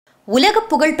உலக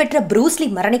புகழ்பெற்ற ப்ரூஸ்லி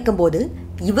மரணிக்கும் போது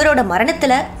இவரோட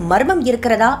மரணத்துல மர்மம்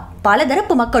இருக்கிறதா பல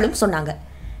தரப்பு மக்களும் சொன்னாங்க.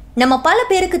 நம்ம பல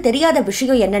பேருக்கு தெரியாத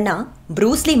விஷயம் என்னன்னா,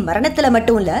 ப்ரூஸ்லி மரணத்துல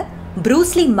மட்டும் இல்ல,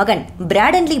 ப்ரூஸ்லி மகன்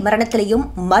பிராடன் லீ மரணத்திலையும்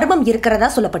மர்மம் இருக்கிறதா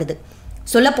சொல்லப்படுது.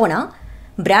 சொல்லப்போனா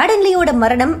பிராடன் லீயோட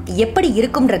மரணம் எப்படி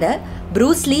இருக்கும்ன்றத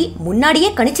ப்ரூஸ்லி முன்னாடியே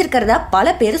கணிச்சிருக்கிறதா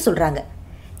பல பேர் சொல்றாங்க.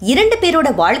 இரண்டு பேரோட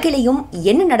வாழ்க்கையிலையும்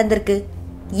என்ன நடந்திருக்கு,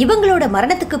 இவங்களோட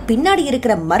மரணத்துக்கு பின்னாடி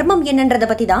இருக்கிற மர்மம் என்னன்றத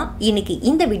பத்தி தான் இன்னைக்கு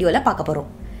இந்த வீடியோல பார்க்க போறோம்.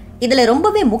 இதுல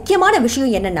ரொம்பவே முக்கியமான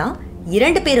விஷயம் என்னன்னா,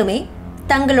 இரண்டு பேருமே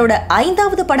தங்களோட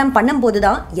 5வது படம்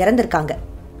பண்ணும்போதுதான் இறந்திருக்காங்க.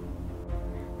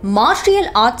 மார்ஷியல்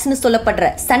ஆர்ட்ஸ்னு சொல்லப்படுற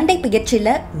சண்டை பயிற்சியில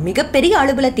மிகப்பெரிய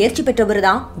அளவுல தேர்ச்சி பெற்றவர்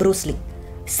தான் ப்ரூஸ்லி.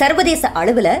 சர்வதேச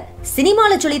அளவுல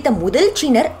சினிமால ஜொலித்த முதல்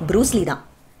சீனர் ப்ரூஸ்லி தான்.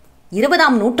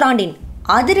 20ஆம் நூற்றாண்டின்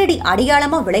அதிரடி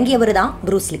அடையாளமா விளங்கியவர் தான்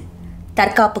ப்ரூஸ்லி.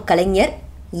 தற்காப்பு கலைஞர்,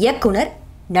 இயக்குனர்,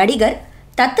 நடிகர்,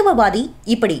 தத்துவவாதி,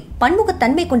 இப்படி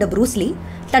பன்முகத்தன்மை கொண்ட ப்ரூஸ்லி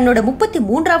தன்னோட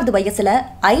 33வது வயசுல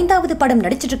 5வது படம்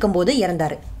நடிச்சிட்டு இருக்கும் போது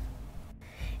இறந்தாரு.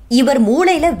 இவர்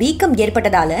மூளையில வீக்கம்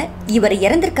ஏற்பட்டதால இவர்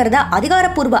இறந்திருக்கிறதா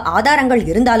அதிகாரப்பூர்வ ஆதாரங்கள்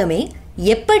இருந்தாலுமே,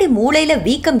 எப்படி மூளையில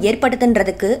வீக்கம்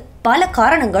ஏற்பட்டதுன்றதுக்கு பல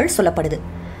காரணங்கள் சொல்லப்படுது.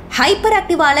 ஹைப்பர்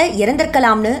ஆக்டிவால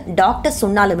இறந்திருக்கலாம்னு டாக்டர்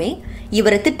சொன்னாலுமே,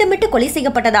 இவர் திட்டமிட்டு கொலை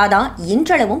செய்யப்பட்டதாதான்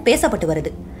இன்றளவும் பேசப்பட்டு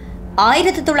வருது.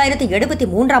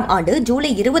 1973ஆம் ஆண்டு ஜூலை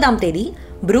 20ஆம் தேதி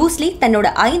ப்ரூஸ்லி தன்னோட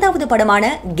 5வது படமான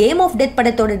கேம் ஆஃப் டெத்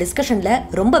படத்தோட டிஸ்கஷன்ல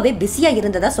ரொம்பவே பிஸியா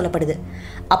இருந்ததா சொல்லப்படுது.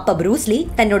 அப்ப ப்ரூஸ்லி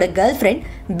தன்னோட கேர்ள் ஃப்ரெண்ட்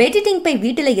பெட்டி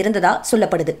வீட்டுல இருந்ததா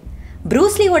சொல்லப்படுது.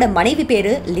 ப்ரூஸ்லியோட மனைவி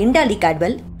பேரு லிண்டா லீ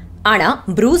கேட்வெல். ஆனா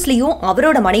ப்ரூஸ்லியும்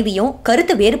அவரோட மனைவியும்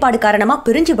கருத்து வேறுபாடு காரணமா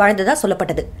பிரிஞ்சு வாழ்ந்ததா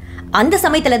சொல்லப்பட்டது. அந்த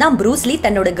சமயத்துல தான் ப்ரூஸ்லி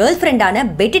தன்னோட கேர்ள் ஃப்ரெண்டான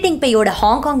பெட்டி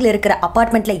ஹாங்காங்ல இருக்கிற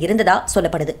அபார்ட்மெண்ட்ல இருந்ததா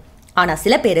சொல்லப்படுது. ஆனா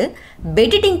சில பேரு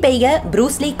பெட்டி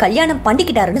ப்ரூஸ்லி கல்யாணம்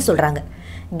பண்ணிக்கிட்டாருன்னு சொல்றாங்க.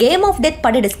 கேம் ஆஃப் டெத்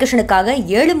பட டிஸ்கஷனுக்காக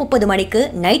 7:30 மணிக்கு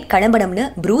நைட் கிளம்பணும்னு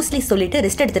ப்ரூஸ்லி சொல்லிட்டு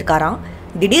ரெஸ்ட் எடுத்திருக்காராம்.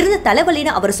 திடீர்னு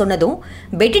தலைவலின்னு அவர் சொன்னதும்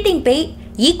பெட்டி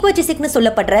ஈக்வஜிசிக்னு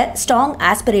சொல்லப்படுற ஸ்ட்ராங்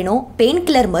ஆஸ்பிரினோ பெயின்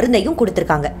கில்லர் மருந்தையும்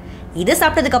கொடுத்திருக்காங்க. இதை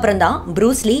சாப்பிட்டதுக்கு அப்புறம் தான்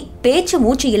ப்ரூஸ்லி பேச்சு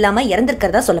மூச்சு இல்லாம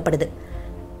இறந்திருக்கிறதா சொல்லப்படுது.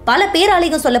 பல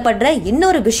பேராலையும் சொல்லப்படுற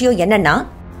இன்னொரு விஷயம் என்னன்னா,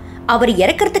 அவர்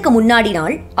இறக்கிறதுக்கு முன்னாடி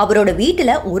நாள் அவரோட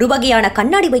வீட்டுல ஒரு வகையான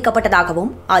கண்ணாடி வைக்கப்பட்டதாகவும்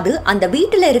அது அந்த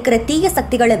வீட்டுல இருக்கிற தீய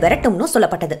சக்திகளை விரட்டும்னு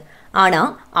சொல்லப்பட்டது. ஆனா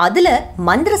அதுல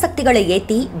மந்திர சக்திகளை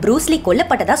ஏத்தி ப்ரூஸ்லி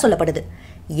கொல்லப்பட்டதா சொல்லப்படுது.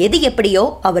 எது எப்படியோ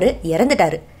அவரு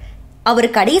இறந்துட்டாரு. அவர்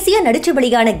கடைசியா நடிச்சு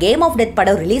வெளியான கேம் ஆஃப் டெத்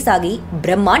படம் ரிலீஸ் ஆகி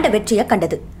பிரம்மாண்ட வெற்றியை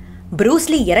கண்டது.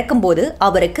 ப்ரூஸ்லி இறக்கும் போது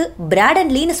அவருக்கு பிராடன்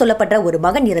லீன்னு சொல்லப்படுற ஒரு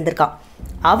மகன் இருந்திருக்கான்.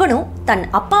 அவனும் தன்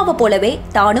அப்பாவை போலவே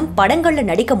தானும் படங்கள்ல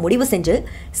நடிக்க முடிவு செஞ்சு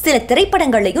சில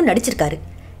திரைப்படங்கள்லையும் நடிச்சிருக்காரு.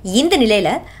 இந்த நிலையில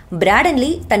பிராடன் லீ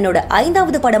தன்னோட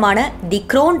 5வது படமான தி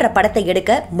க்ரோன்ற படத்தை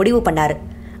எடுக்க முடிவு பண்ணாரு.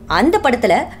 அந்த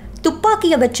படத்துல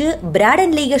துப்பாக்கியை வச்சு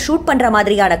பிராடன் லீயை ஷூட் பண்ற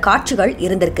மாதிரியான காட்சிகள்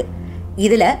இருந்திருக்கு.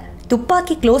 இதுல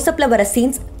துப்பாக்கி க்ளோஸ்அப்ல வர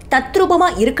சீன்ஸ் தத்ரூபமா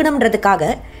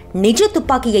இருக்கணும்ன்றதுக்காக நிஜ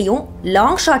துப்பாக்கியையும்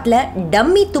லாங் ஷாட்ல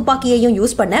டம்மி துப்பாக்கியையும்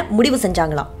யூஸ் பண்ண முடிவு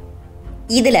செஞ்சாங்களாம்.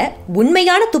 இதுல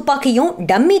உண்மையான துப்பாக்கியும்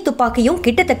டம்மி துப்பாக்கியும்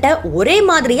கிட்டத்தட்ட ஒரே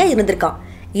மாதிரியா இருந்திருக்கான்.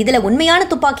 இதுல உண்மையான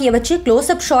துப்பாக்கியை வச்சு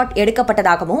க்ளோஸ்அப் ஷாட்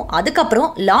எடுக்கப்பட்டதாகவும் அதுக்கப்புறம்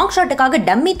லாங் ஷாட்டுக்காக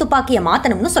டம்மி துப்பாக்கியை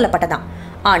மாத்தணும்னு சொல்லப்பட்டதாம்.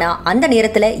 ஆனா அந்த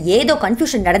நேரத்துல ஏதோ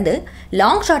கன்ஃபியூஷன் நடந்து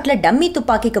லாங் ஷாட்ல டம்மி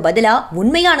துப்பாக்கிக்கு பதிலா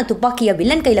உண்மையான துப்பாக்கியை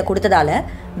வில்லன் கையில கொடுத்ததால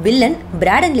வில்லன்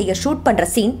பிராடன் லீயை ஷூட் பண்ற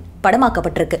சீன்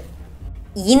படமாக்கப்பட்டிருக்கு.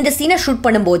 இந்த சீனை ஷூட்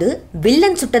பண்ணும்போது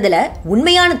வில்லன் சுட்டதுல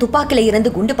உண்மையான துப்பாக்கில இருந்து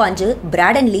குண்டு பாஞ்சு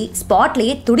பிராடன் லீ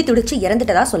ஸ்பாட்லயே துடிச்சு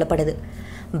இறந்துட்டதா சொல்லப்படுது.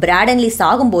 பிராடன் லீ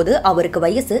சாகும்போது அவருக்கு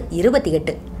வயசு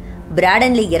 28.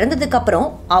 பிராடன் லீ இறந்ததுக்கு அப்புறம்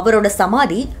அவரோட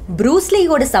சமாதி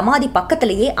ப்ரூஸ்லியோட சமாதி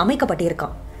பக்கத்திலேயே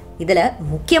அமைக்கப்பட்டிருக்கான். இதுல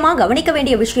முக்கியமா கவனிக்க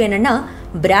வேண்டிய விஷயம் என்னன்னா,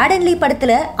 பிராடன் லீ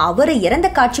படத்துல அவரு இறந்த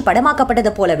காட்சி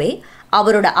படமாக்கப்பட்டது போலவே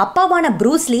அவரோட அப்பாவான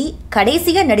ப்ரூஸ்லி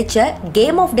கடைசியா நடிச்ச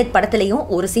கேம் ஆஃப் டெத் படத்திலையும்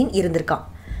ஒரு சீன் இருந்திருக்கான்.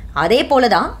 அதே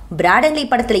போலதான் பிராடன் லீ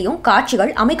படத்திலையும்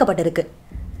காட்சிகள் அமைக்கப்பட்டிருக்கு.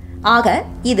 ஆக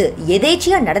இது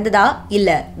எதேச்சியா நடந்ததா இல்ல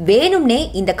வேணும்னே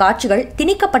இந்த காட்சிகள்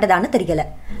திணிக்கப்பட்டதான்னு தெரியல.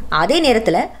 அதே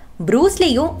நேரத்துல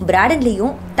ப்ரூஸ்லியும் பிராடன்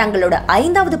லீயும் தங்களோட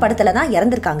 5வது படத்துல தான்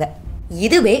இறந்திருக்காங்க.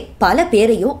 இதுவே பல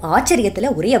பேரையும் ஆச்சரியத்துல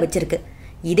உரைய வச்சிருக்கு.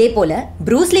 இதே போல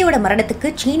ப்ரூஸ்லியோட மரணத்துக்கு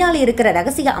சீனால இருக்கிற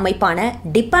ரகசிய அமைப்பான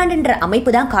டிபாண்ட்ன்ற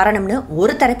அமைப்பு தான் காரணம்னு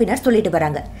ஒரு தரப்பினர் சொல்லிட்டு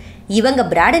வராங்க. இவங்க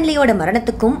பிராடன் லீயோட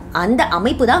மரணத்துக்கும் அந்த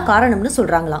அமைப்பு தான் காரணம்னு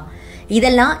சொல்றாங்களாம்.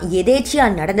 இதெல்லாம் எதேச்சியா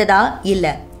நடந்ததா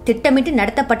இல்ல திட்டமிட்டு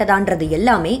நடத்தப்பட்டதான்றது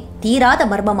எல்லாமே தீராத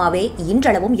மர்மமாவே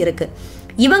இன்றளவும் இருக்கு.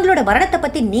 இவங்களோட மரணத்தை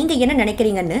பத்தி நீங்க என்ன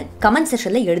நினைக்கிறீங்கன்னு கமெண்ட்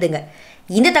செக்ஷன்ல எழுதுங்க.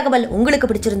 இந்த தகவல் உங்களுக்கு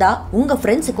பிடிச்சிருந்தா உங்க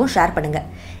ஃப்ரெண்ட்ஸுக்கும் ஷேர் பண்ணுங்க.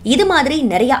 இது மாதிரி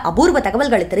நிறைய அபூர்வ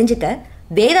தகவல்களை தெரிஞ்சுக்க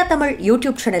வேதா தமிழ்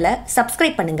யூடியூப் சேனலை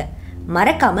சப்ஸ்கிரைப் பண்ணுங்க.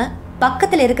 மறக்காம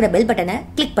பக்கத்துல இருக்கிற பெல் பட்டனை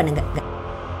கிளிக் பண்ணுங்க.